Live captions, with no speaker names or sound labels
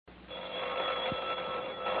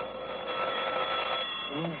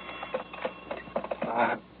Hello?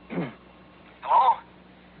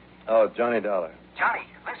 Oh, Johnny Dollar. Johnny,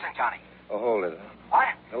 listen, Johnny. Oh, hold it. What?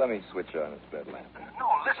 Now, let me switch on this bed lamp. No,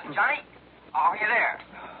 listen, Johnny. Are you there?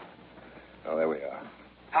 Oh, there we are.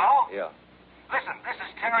 Hello? Yeah. Listen, this is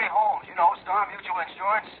Terry Holmes. You know, Star Mutual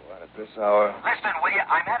Insurance. What, at this hour? Listen, will you?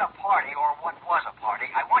 I'm at a party, or what was a party.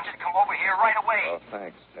 I want you to come over here right away. Oh,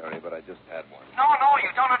 thanks, Terry, but I just had one. No, you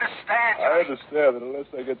don't understand, I Johnny. understand that unless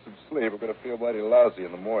I get some sleep, I'm going to feel mighty lousy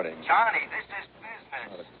in the morning. Johnny, this is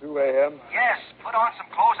business. At 2 a.m.? Yes, put on some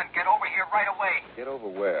clothes and get over here right away. Get over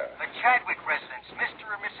where? The Chadwick residence, Mr.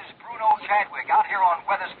 and Mrs. Bruno Chadwick, out here on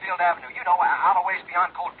Weathersfield Avenue. You know, out a ways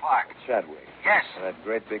beyond Colt Park. Chadwick. Yes. That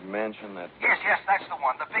great big mansion, that... Yes, that's the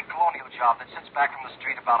one. The big colonial job that sits back from the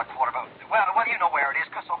street about a quarter of a... Well, you know where it is,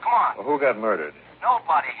 so come on. Well, who got murdered?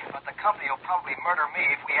 Nobody, but the company will probably murder me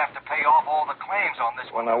if we have to pay off all the claims on this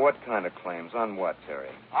Well, one. now, what kind of claims? On what,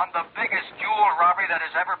 Terry? On the biggest jewel robbery that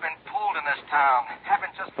has ever been pulled in this town.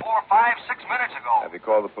 Happened just 4, 5, 6 minutes ago. Have you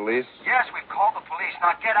called the police? Yes, we've called the police.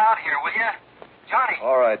 Now get out here, will you? Johnny.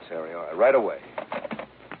 All right, Terry, all right. Right away.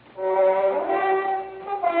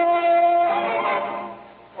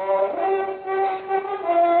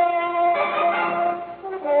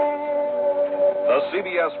 The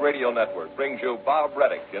CBS Radio Network brings you Bob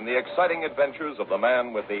Reddick in the exciting adventures of the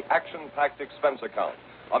man with the action-packed expense account,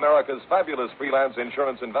 America's fabulous freelance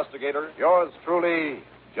insurance investigator. Yours truly,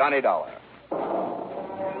 Johnny Dollar.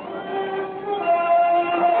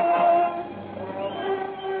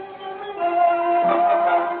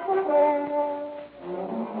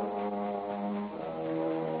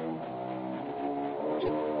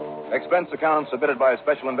 Expense account submitted by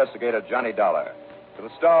Special Investigator Johnny Dollar to the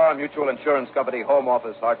Star Mutual Insurance Company, Home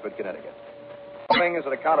Office, Hartford, Connecticut. Following is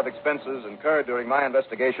an account of expenses incurred during my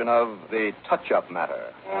investigation of the touch-up matter.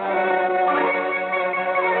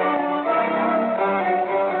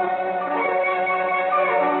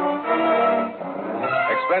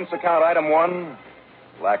 Expense account item 1,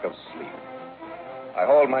 lack of sleep. I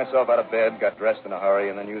hauled myself out of bed, got dressed in a hurry,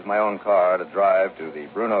 and then used my own car to drive to the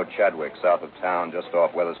Bruno Chadwick south of town, just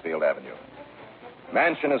off Weathersfield Avenue.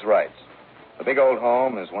 Mansion is right. The big old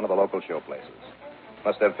home is one of the local show places.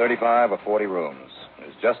 Must have 35 or 40 rooms.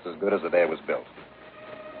 It's just as good as the day it was built.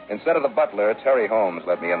 Instead of the butler, Terry Holmes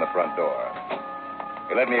let me in the front door.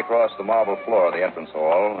 He led me across the marble floor of the entrance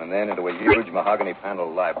hall and then into a huge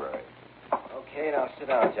mahogany-paneled library. Okay, now sit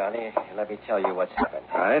down, Johnny, and let me tell you what's happened.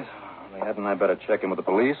 All right. Only hadn't I better check in with the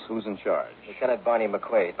police? Who's in charge? Lieutenant Barney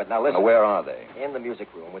McQuaid. But now listen. Now, where are they? In the music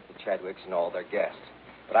room with the Chadwicks and all their guests.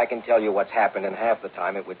 But I can tell you what's happened in half the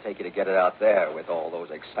time it would take you to get it out there with all those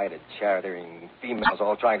excited, chattering females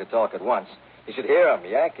all trying to talk at once. You should hear them,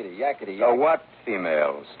 yakety, yakety, yakety. So what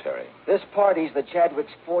females, Terry? This party's the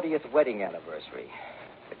Chadwicks' 40th wedding anniversary.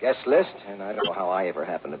 The guest list, and I don't know how I ever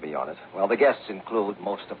happened to be on it. Well, the guests include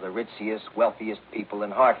most of the richest, wealthiest people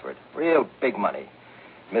in Hartford. Real big money.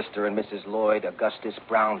 Mr. and Mrs. Lloyd Augustus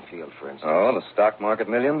Brownfield, for instance. Oh, the stock market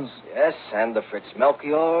millions? Yes, and the Fritz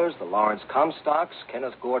Melchiors, the Lawrence Comstocks,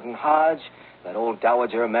 Kenneth Gordon Hodge, that old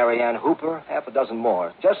dowager Marianne Hooper, half a dozen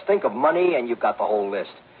more. Just think of money and you've got the whole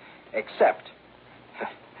list. Except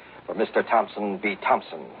for Mr. Thompson B.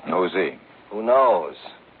 Thompson. Who's he? Who knows?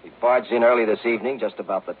 He barged in early this evening, just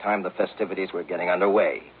about the time the festivities were getting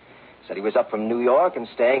underway. Said he was up from New York and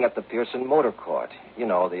staying at the Pearson Motor Court. You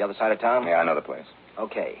know, the other side of town? Yeah, I know the place.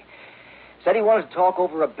 Okay. Said he wanted to talk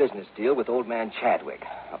over a business deal with old man Chadwick.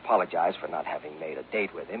 Apologized for not having made a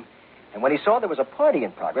date with him. And when he saw there was a party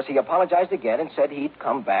in progress, he apologized again and said he'd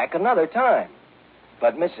come back another time.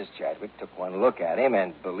 But Mrs. Chadwick took one look at him,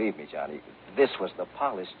 and believe me, Johnny, this was the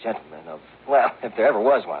polished gentleman of, well, if there ever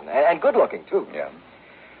was one. And good looking, too. Yeah.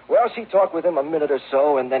 Well, she talked with him a minute or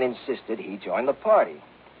so and then insisted he join the party.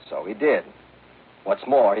 So he did. What's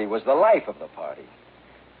more, he was the life of the party.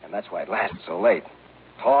 And that's why it lasted so late.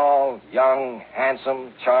 Tall, young,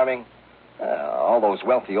 handsome, charming. All those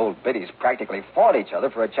wealthy old biddies practically fought each other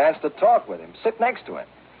for a chance to talk with him, sit next to him.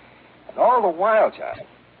 And all the while, Johnny,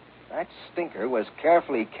 that stinker was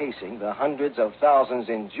carefully casing the hundreds of thousands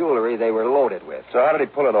in jewelry they were loaded with. So how did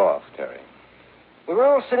he pull it off, Terry? We were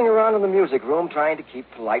all sitting around in the music room trying to keep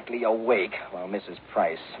politely awake while Mrs.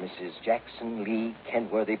 Jackson Lee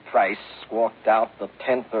Kenworthy Price, squawked out the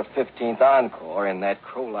 10th or 15th encore in that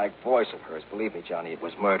crow-like voice of hers. Believe me, Johnny, it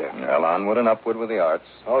was murder. Well, onward and upward with the arts.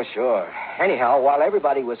 Oh, sure. Anyhow, while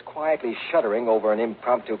everybody was quietly shuddering over an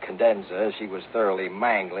impromptu cadenza she was thoroughly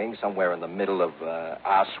mangling somewhere in the middle of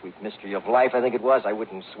Our Sweet Mystery of Life, I think it was. I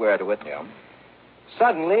wouldn't swear to it. Yeah.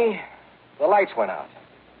 Suddenly, the lights went out.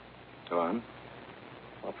 Go on.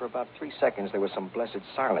 Well, for about 3 seconds, there was some blessed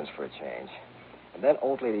silence for a change. And then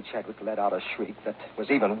old lady Chadwick let out a shriek that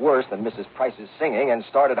was even worse than Mrs. Price's singing and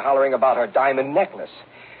started hollering about her diamond necklace.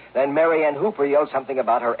 Then Mary Ann Hooper yelled something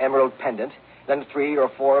about her emerald pendant. Then 3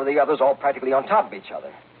 or 4 of the others all practically on top of each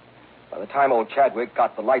other. By the time old Chadwick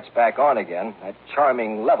got the lights back on again, that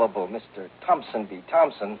charming, lovable Mr. Thompson B.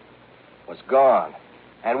 Thompson was gone.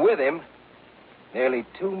 And with him, nearly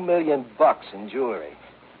 $2 million in jewelry.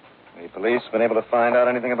 The police been able to find out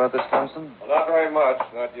anything about this Thompson? Well, not very much.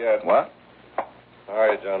 Not yet. What? How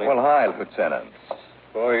are you, Johnny? Well, hi, Lieutenant.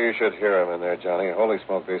 Boy, you should hear them in there, Johnny. Holy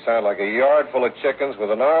smoke, they sound like a yard full of chickens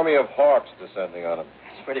with an army of hawks descending on them.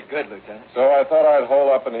 It's pretty good, Lieutenant. So I thought I'd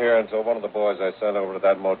hole up in here until one of the boys I sent over to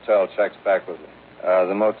that motel checks back with me.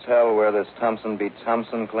 The motel where this Thompson B.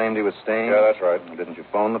 Thompson claimed he was staying? Yeah, that's right. Didn't you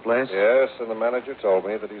phone the place? Yes, and the manager told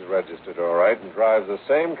me that he's registered all right and drives the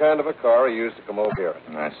same kind of a car he used to come over here.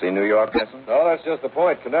 I see New York license. No, that's just the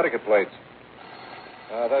point. Connecticut plates.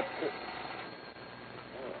 That could...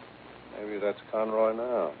 Oh, maybe that's Conroy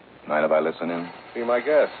now. Mind if I listen in? Be my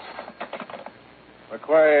guest.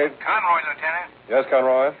 McQuaid. Conroy, Lieutenant. Yes,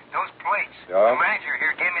 Conroy? Those plates. Yeah? The manager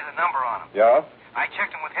here gave me the number on them. Yeah? I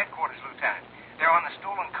checked them with headquarters, Lieutenant. They're on the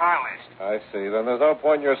stolen car list. I see. Then there's no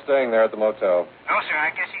point in your staying there at the motel. No, sir. I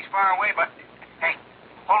guess he's far away, but... Hey,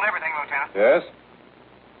 hold everything, Lieutenant. Yes?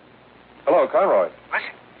 Hello, Conroy.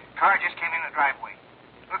 Listen, car just came in the driveway.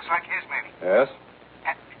 Looks like his, maybe. Yes?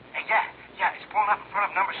 Yeah, it's pulling up in front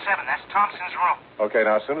of number 7. That's Thompson's room. Okay,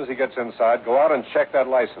 now, as soon as he gets inside, go out and check that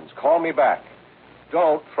license. Call me back.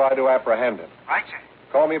 Don't try to apprehend him. Right, sir.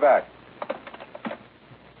 Call me back.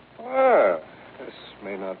 Well, this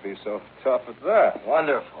may not be so tough at that.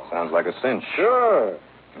 Wonderful. Sounds like a cinch. Sure.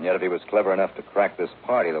 And yet if he was clever enough to crack this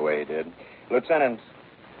party the way he did. Lieutenant,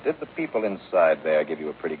 did the people inside there give you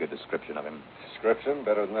a pretty good description of him? Description?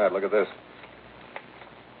 Better than that. Look at this.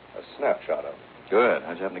 A snapshot of him. Good.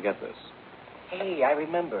 How'd you happen to get this? Hey, I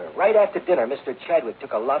remember. Right after dinner, Mr. Chadwick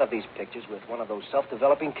took a lot of these pictures with one of those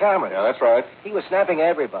self-developing cameras. Yeah, that's right. He was snapping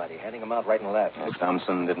everybody, handing them out right and left.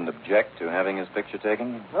 Thompson didn't object to having his picture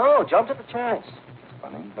taken? No, jumped at the chance.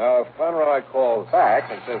 Funny. Now, if Conroy calls back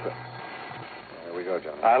and says that... There we go,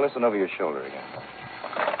 Johnny. I'll listen over your shoulder again.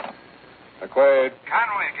 McQuaid.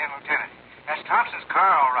 Conroy again, Lieutenant. That's Thompson's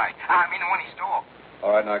car, all right. I mean, the one he stole.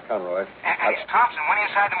 All right, now, Conroy. And it's Thompson went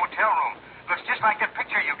inside the motel room. Looks just like that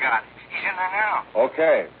picture you got. He's in there now.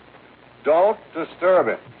 Okay. Don't disturb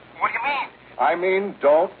him. What do you mean? I mean,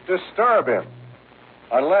 don't disturb him.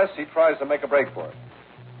 Unless he tries to make a break for it.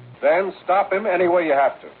 Then stop him any way you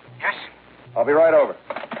have to. Yes, I'll be right over.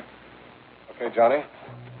 Okay, Johnny.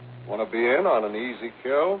 Want to be in on an easy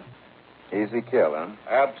kill? Easy kill, huh?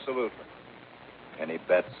 Absolutely. Any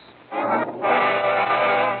bets?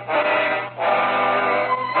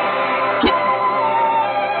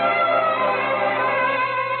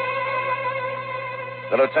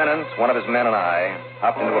 The lieutenant, one of his men, and I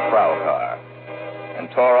hopped into a prowl car and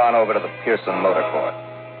tore on over to the Pearson Motor Court,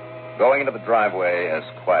 going into the driveway as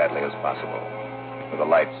quietly as possible, with the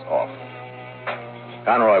lights off.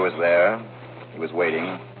 Conroy was there. He was waiting,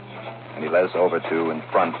 and he led us over to in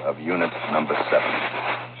front of unit number 7.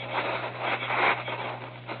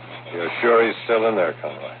 You're sure he's still in there,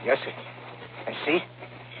 Conroy? Yes, sir. I see.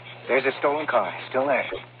 There's a stolen car. Still there.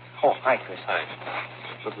 Oh, hi, Chris. Hi.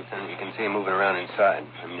 Look, Lieutenant, you can see him moving around inside.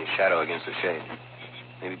 I mean, his shadow against the shade.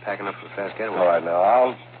 Maybe packing up for a fast getaway. All right, now,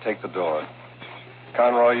 I'll take the door.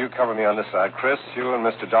 Conroy, you cover me on this side. Chris, you and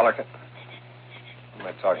Mr. Dollarkin. What am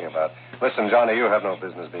I talking about? Listen, Johnny, you have no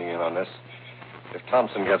business being in on this. If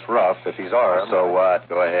Thompson gets rough, if he's armed... So what?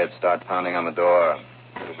 Go ahead, start pounding on the door.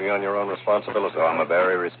 It'll be on your own responsibility. So I'm a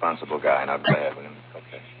very responsible guy. Now go ahead with him.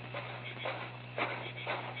 Okay.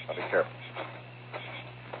 Now be careful.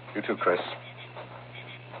 You too, Chris.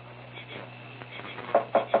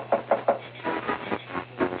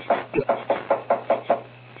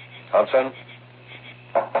 Thompson?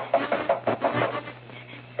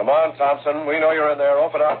 Come on, Thompson. We know you're in there.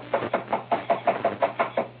 Open up.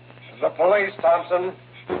 This is the police, Thompson.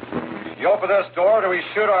 You open this door or do we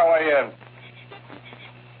shoot our way in?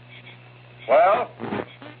 Well?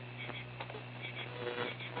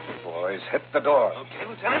 Boys, hit the door. Okay,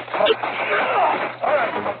 Lieutenant. All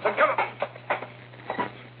right, Thompson, come on.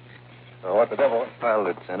 Oh, what the devil? Well,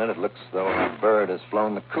 Lieutenant, it looks though a bird has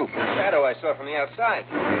flown the coop. Shadow I saw from the outside.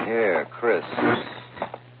 Here, Chris.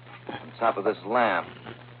 On top of this lamp.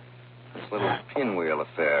 This little pinwheel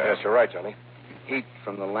affair. Yes, you're right, Johnny. Heat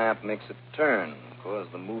from the lamp makes it turn, cause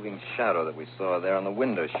the moving shadow that we saw there on the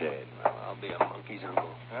window shade. Well, I'll be a monkey's uncle.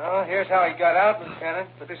 Well, here's how he got out, Lieutenant.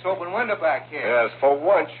 With this open window back here. Yes, for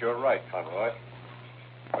once, you're right, Conroy.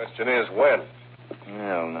 Question is, when?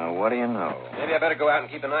 Well, now, what do you know? Maybe I better go out and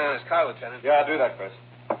keep an eye on his car, Lieutenant. Yeah, do that, Chris.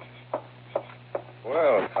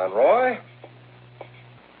 Well, Conroy,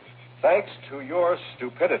 thanks to your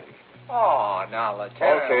stupidity. Oh, now,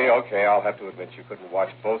 Lieutenant. Okay, I'll have to admit you couldn't watch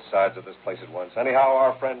both sides of this place at once. Anyhow,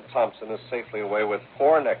 our friend Thompson is safely away with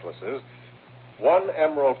 4 necklaces, 1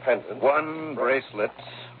 emerald pendant. 1 bracelet,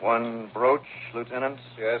 1 brooch, Lieutenant.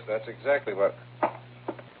 Yes, that's exactly what...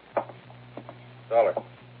 Dollar.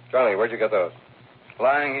 Johnny, where'd you get those?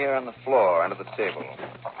 Lying here on the floor under the table.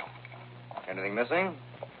 Anything missing?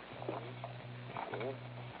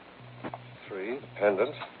 3, the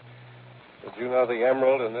pendant. Did you know the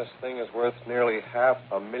emerald in this thing is worth nearly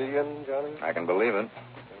 $500,000, Johnny? I can believe it. And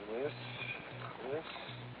this.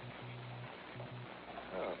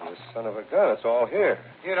 Oh, this son of a gun, it's all here.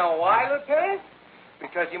 You know why, Lieutenant?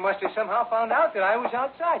 Because he must have somehow found out that I was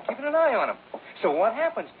outside, keeping an eye on him. So what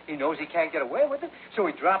happens? He knows he can't get away with it, so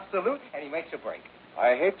he drops the loot and he makes a break.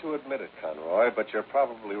 I hate to admit it, Conroy, but you're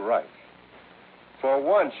probably right. For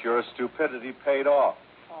once, your stupidity paid off.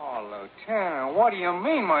 Oh, Lieutenant, what do you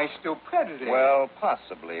mean, my stupidity? Well,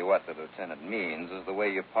 possibly what the lieutenant means is the way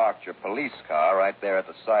you parked your police car right there at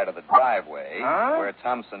the side of the driveway, Huh? where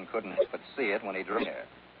Thompson couldn't help but see it when he drove here.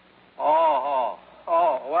 Oh,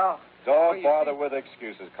 well. Don't bother with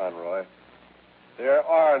excuses, Conroy. There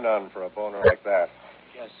are none for a boner like that.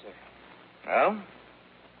 Yes, sir. Well,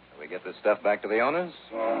 shall we get this stuff back to the owners?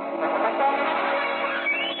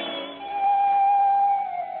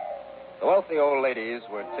 The wealthy old ladies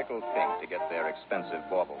were tickled pink to get their expensive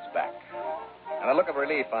baubles back. And the look of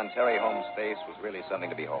relief on Terry Holmes' face was really something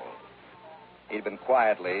to behold. He'd been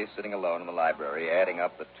quietly sitting alone in the library, adding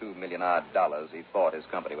up the $2 million-odd he thought his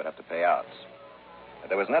company would have to pay out. But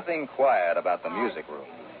there was nothing quiet about the music room.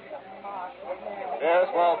 Yes,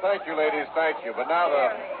 well, thank you, ladies, thank you. But now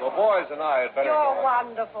the boys and I had better... You're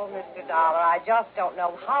wonderful, Mr. Dollar. I just don't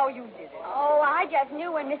know how you did it. Oh, I just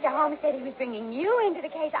knew when Mr. Holmes said he was bringing you into the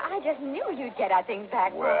case. I just knew you'd get our things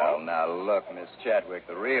back. Well, boy. now, look, Miss Chadwick,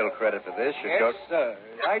 the real credit for this should go... Yes, sir.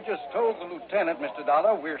 I just told the lieutenant, Mr.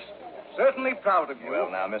 Dollar, we're certainly proud of you.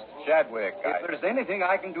 Well, now, Mr. Chadwick, If there's anything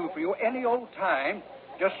I can do for you any old time,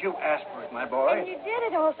 just you ask for it, my boy. And you did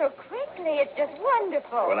it all so quickly. It's just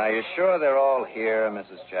wonderful. Well, now, you sure they're all here,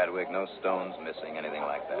 Mrs. Chadwick? No stones missing, anything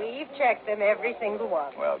like that? We've checked them, every single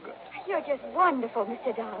one. Well, good. You're just wonderful,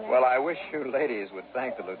 Mr. Dollar. Well, I wish you ladies would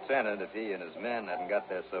thank the lieutenant if he and his men hadn't got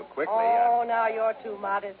there so quickly. Oh, now you're too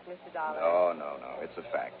modest, Mr. Dollar. No. It's a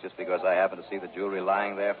fact. Just because I happened to see the jewelry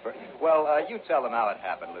lying there for... Well, you tell them how it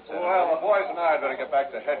happened, Lieutenant. Well, the boys and I had better get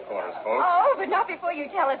back to headquarters, folks. Oh, but not before you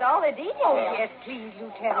tell us all the details. Oh, yes, please,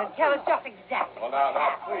 Lieutenant. Tell us just exactly. Well, now,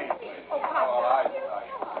 please. Oh, come All right.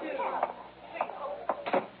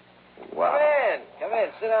 Wow. Come in,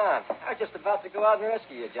 sit down. I was just about to go out and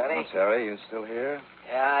rescue you, Johnny. Well, Terry, you still here?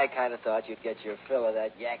 Yeah, I kind of thought you'd get your fill of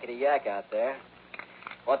that yakety-yak out there.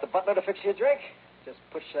 Want the butler to fix you a drink? Just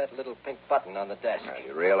push that little pink button on the desk. Now,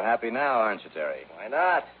 you're real happy now, aren't you, Terry? Why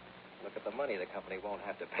not? Look at the money the company won't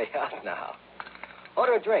have to pay out now.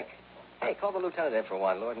 Order a drink. Hey, call the lieutenant in for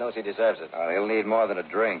one. Lord knows he deserves it. He'll need more than a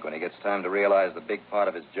drink when he gets time to realize the big part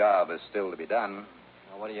of his job is still to be done.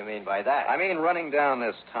 Now, what do you mean by that? I mean running down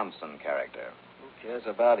this Thompson character. Who cares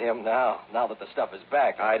about him now that the stuff is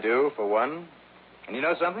back? I do, for one. And you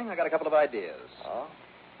know something? I got a couple of ideas. Oh?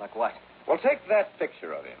 Like what? Well, take that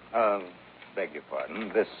picture of him. Beg your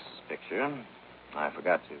pardon. This picture. I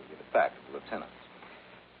forgot to give it back to the lieutenant.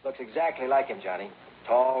 Looks exactly like him, Johnny.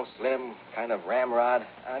 Tall, slim, kind of ramrod.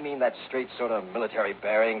 I mean that straight sort of military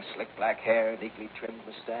bearing, slick black hair, neatly trimmed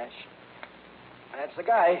mustache. That's the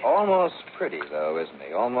guy. Almost pretty, though, isn't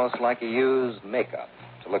he? Almost like he used makeup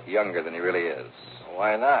to look younger than he really is.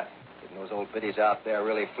 Why not? Didn't those old biddies out there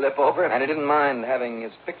really flip over? And he didn't mind having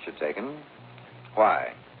his picture taken.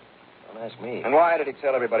 Why? Don't ask me. And why did he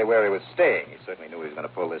tell everybody where he was staying? He certainly knew he was going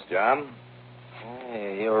to pull this job.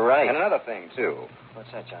 Hey, you're right. And another thing, too.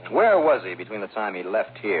 What's that, Johnny? Where was he between the time he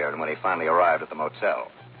left here and when he finally arrived at the motel?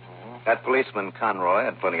 That policeman, Conroy,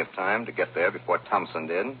 had plenty of time to get there before Thompson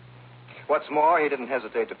did. What's more, he didn't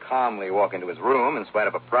hesitate to calmly walk into his room in spite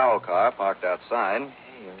of a prowl car parked outside.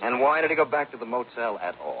 And why did he go back to the motel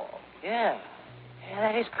at all? Yeah,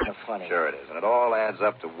 that is kind of funny. Sure it is. And it all adds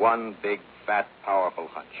up to one big, fat, powerful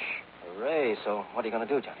hunch. Hooray. So what are you going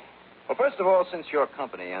to do, Johnny? Well, first of all, since your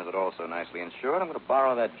company has it all so nicely insured, I'm going to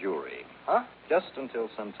borrow that jewelry. Huh? Just until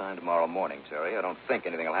sometime tomorrow morning, Terry. I don't think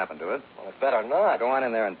anything will happen to it. Well, it better not. Go on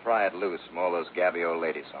in there and pry it loose from all those gabby old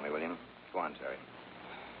ladies for me, will you? Go on, Terry.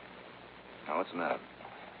 Now, what's the matter?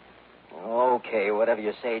 Okay, whatever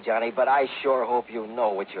you say, Johnny, but I sure hope you know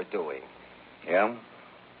what you're doing. Yeah?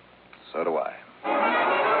 So do I.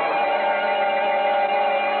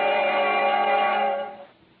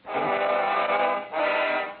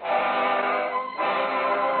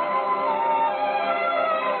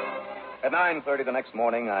 At 9:30 the next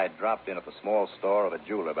morning, I dropped in at the small store of a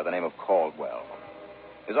jeweler by the name of Caldwell.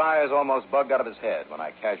 His eyes almost bugged out of his head when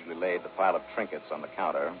I casually laid the pile of trinkets on the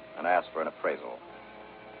counter and asked for an appraisal.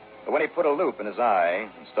 But when he put a loop in his eye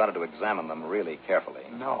and started to examine them really carefully...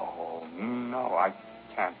 No, I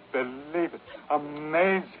can't believe it.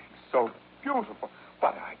 Amazing. So beautiful.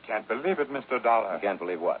 But I can't believe it, Mr. Dollar. You can't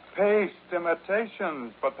believe what? Paste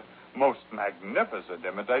imitations, but the most magnificent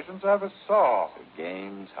imitations I ever saw. To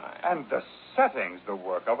gain time. And the setting's the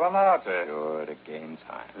work of an artist. Sure, to gain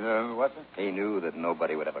time. What's it? He knew that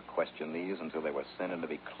nobody would ever question these until they were sent in to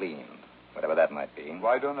be cleaned, whatever that might be.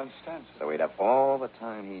 Well, I don't understand, sir. So he'd have all the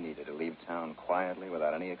time he needed to leave town quietly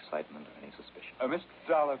without any excitement or any suspicion. Mr.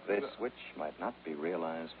 Dollar... This which might not be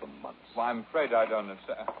realized for months. Well, I'm afraid I don't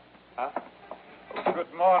understand. Huh?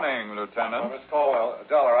 Good morning, Lieutenant. Miss Caldwell,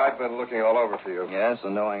 Dollar, I've been looking all over for you. Yes,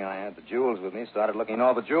 and knowing I had the jewels with me, started looking in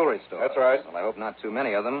all the jewelry stores. That's right. Well, I hope not too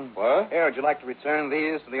many of them. What? Here, would you like to return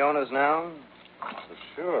these to the owners now?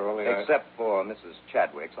 Sure, only Except for Mrs.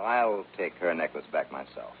 Chadwick, so I'll take her necklace back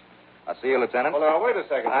myself. I'll see you, Lieutenant. Well, now, wait a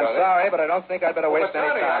second, I'm Johnny. sorry, but I don't think I'd better waste any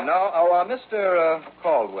Johnny, time. Mr.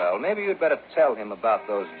 Caldwell, maybe you'd better tell him about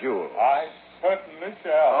those jewels. I certainly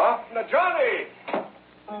shall. Huh? Now, Johnny!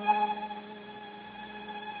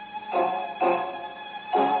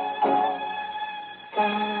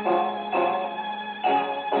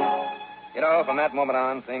 You know, from that moment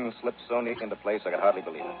on, things slipped so neat into place I could hardly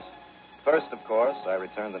believe it. First, of course, I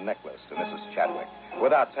returned the necklace to Mrs. Chadwick,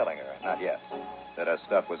 without telling her, not yet, that her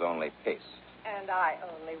stuff was only paste. And I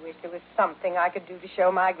only wish there was something I could do to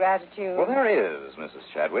show my gratitude. Well, there is, Mrs.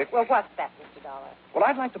 Chadwick. Well, what's that, Mr. Dollar? Well,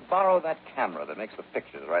 I'd like to borrow that camera that makes the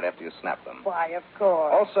pictures right after you snap them. Why, of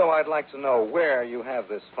course. Also, I'd like to know where you have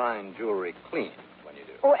this fine jewelry cleaned when you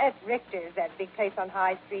do. Oh, at Richter's, that big place on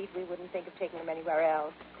High Street. We wouldn't think of taking them anywhere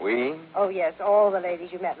else. We? Oh, yes, all the ladies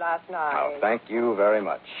you met last night. Oh, thank you very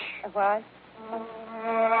much. What?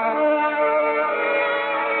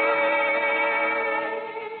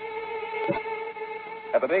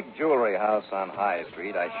 At the big jewelry house on High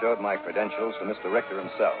Street, I showed my credentials to Mr. Richter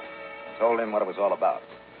himself and told him what it was all about.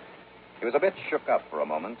 He was a bit shook up for a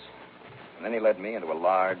moment, and then he led me into a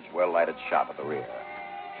large, well-lighted shop at the rear.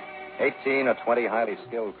 18 or 20 highly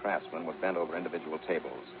skilled craftsmen were bent over individual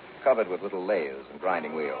tables, covered with little lathes and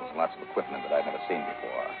grinding wheels and lots of equipment that I'd never seen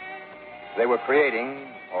before. They were creating,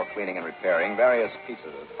 or cleaning and repairing, various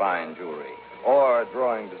pieces of fine jewelry, or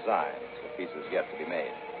drawing designs for pieces yet to be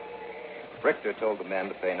made. Richter told the men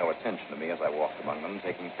to pay no attention to me as I walked among them,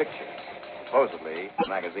 taking pictures, supposedly a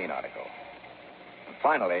magazine article. And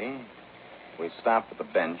finally, we stopped at the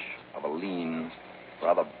bench of a lean,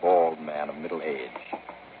 rather bald man of middle age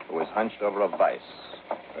who was hunched over a vise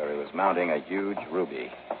where he was mounting a huge ruby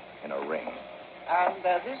in a ring. And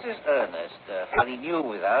this is Ernest, very new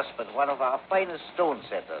with us, but one of our finest stone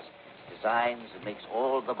setters. Designs and makes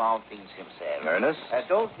all the mountings himself. Ernest?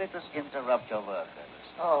 Don't let us interrupt your work, Ernest.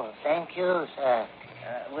 Oh, thank you, sir.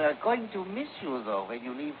 We're going to miss you, though, when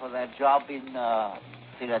you leave for that job in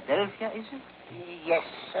Philadelphia, is it? Yes,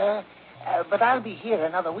 sir. But I'll be here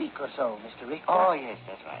another week or so, Mr. Richter. Oh, yes,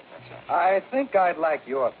 that's right. I think I'd like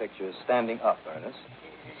your pictures standing up, Ernest.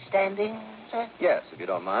 Standing, sir? Yes, if you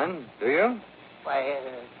don't mind. Do you? Why,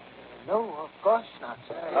 no, of course not,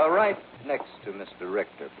 sir. Right next to Mr.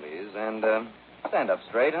 Richter, please. And stand up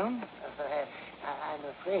straight, huh? I'm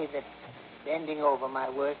afraid that bending over my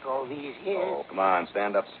work all these years... Oh, come on,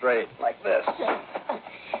 stand up straight, like this.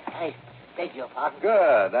 I beg your pardon.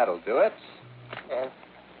 Good, that'll do it.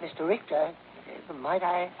 Mr. Richter, might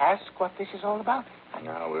I ask what this is all about?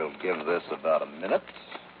 Now, we'll give this about a minute.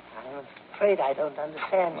 I'm afraid I don't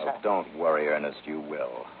understand, Well, sir. don't worry, Ernest, you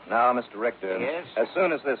will. Now, Mr. Richter, Yes? as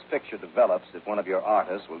soon as this picture develops, if one of your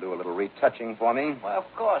artists will do a little retouching for me. Well, of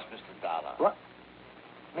course, Mr. Dollar. What?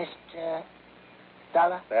 Mr.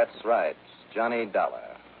 Dollar? That's right, Johnny Dollar.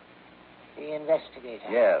 The investigator.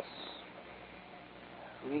 Yes.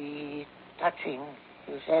 Retouching,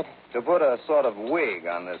 you said? To put a sort of wig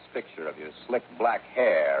on this picture of your slick black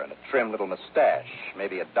hair and a trim little mustache,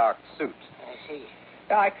 maybe a dark suit. I see.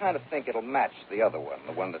 Yeah, I kind of think it'll match the other one,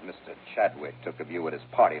 the one that Mr. Chadwick took of you at his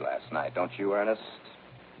party last night, don't you, Ernest?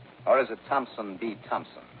 Or is it Thompson B.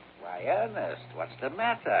 Thompson? Why, Ernest, what's the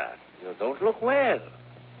matter? You don't look well.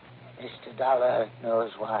 Mr. Dollar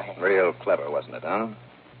knows why. Real clever, wasn't it, huh?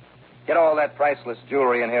 Get all that priceless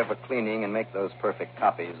jewelry in here for cleaning and make those perfect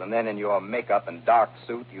copies, and then in your makeup and dark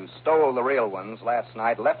suit, you stole the real ones last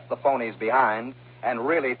night, left the phonies behind, and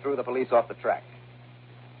really threw the police off the track.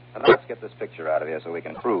 And let's get this picture out of here so we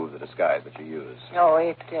can prove the disguise that you used. No,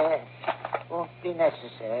 it won't be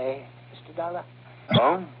necessary, Mr. Dollar.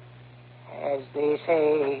 Oh? As they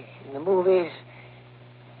say in the movies,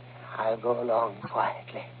 I'll go along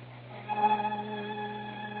quietly.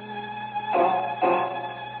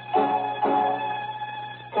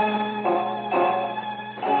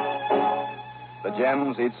 The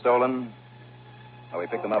gems he'd stolen, we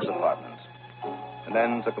picked them up at the apartment, and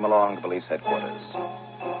then took them along to police headquarters.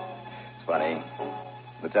 It's funny.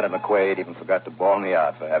 Lieutenant McQuaid even forgot to bawl me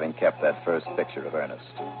out for having kept that first picture of Ernest.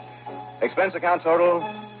 Expense account total?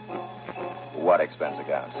 What expense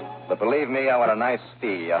account? But believe me, I want a nice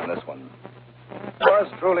fee on this one. Yours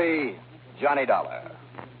truly, Johnny Dollar.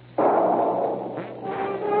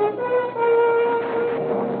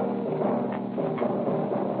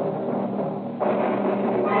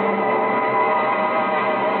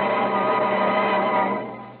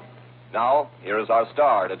 Now, here is our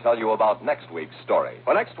star to tell you about next week's story.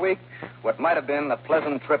 Well, next week, what might have been a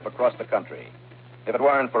pleasant trip across the country, if it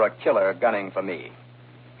weren't for a killer gunning for me.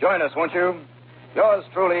 Join us, won't you? Yours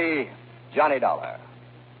truly, Johnny Dollar.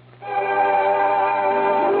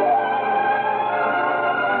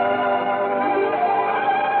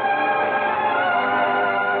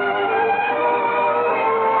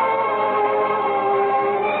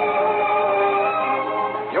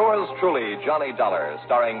 Yours truly, Johnny Dollar,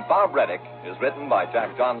 starring Bob Reddick, is written by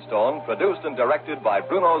Jack Johnstone, produced and directed by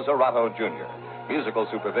Bruno Zerato, Jr., musical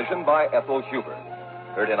supervision by Ethel Huber.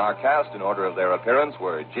 Heard in our cast in order of their appearance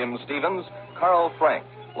were Jim Stevens, Carl Frank,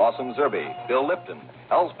 Lawson Zerby, Bill Lipton,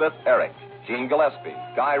 Elspeth Eric, Gene Gillespie,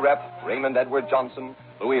 Guy Rep, Raymond Edward Johnson,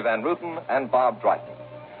 Louis Van Ruten, and Bob Dryden.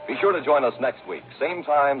 Be sure to join us next week, same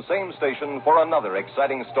time, same station, for another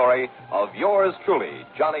exciting story of yours truly,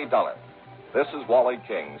 Johnny Dollar. This is Wally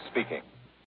King speaking.